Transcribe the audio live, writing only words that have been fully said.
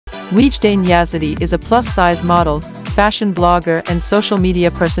Ouijdane Yazidi is a plus-size model, fashion blogger and social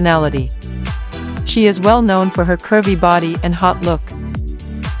media personality. She is well known for her curvy body and hot look.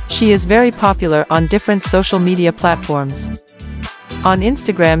 She is very popular on different social media platforms. On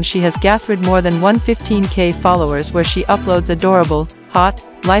Instagram she has gathered more than 115k followers where she uploads adorable, hot,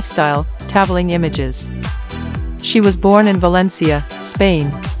 lifestyle, traveling images. She was born in Valencia,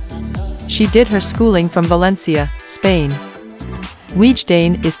 Spain. She did her schooling from Valencia, Spain.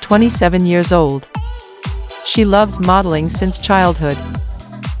 Ouijdane is 27 years old. She loves modeling since childhood.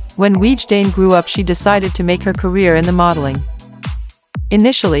 When Ouijdane grew up she decided to make her career in the modeling.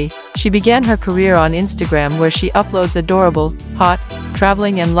 Initially, she began her career on Instagram where she uploads adorable, hot,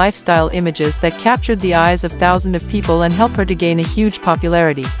 traveling and lifestyle images that captured the eyes of thousands of people and help her to gain a huge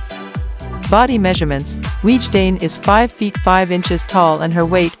popularity. Body measurements: Ouijdane is 5 feet 5 inches tall and her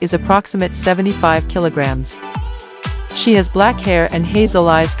weight is approximate 75 kilograms. She has black hair and hazel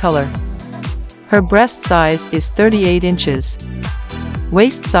eyes color. Her breast size is 38 inches.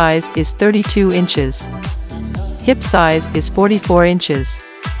 Waist size is 32 inches. Hip size is 44 inches.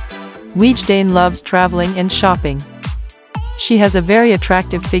 Ouijdane loves traveling and shopping. She has a very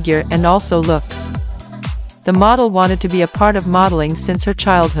attractive figure and also looks. The model wanted to be a part of modeling since her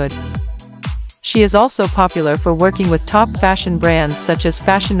childhood. She is also popular for working with top fashion brands such as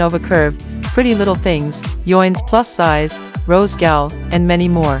Fashion Nova Curve, Pretty Little Things, Ouidane's Plussize, Rose Gal, and many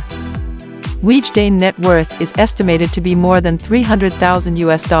more. Ouijdane net worth is estimated to be more than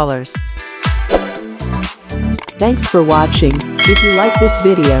 $300,000. Thanks for watching. If you like this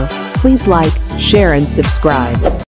video, please like, share and subscribe.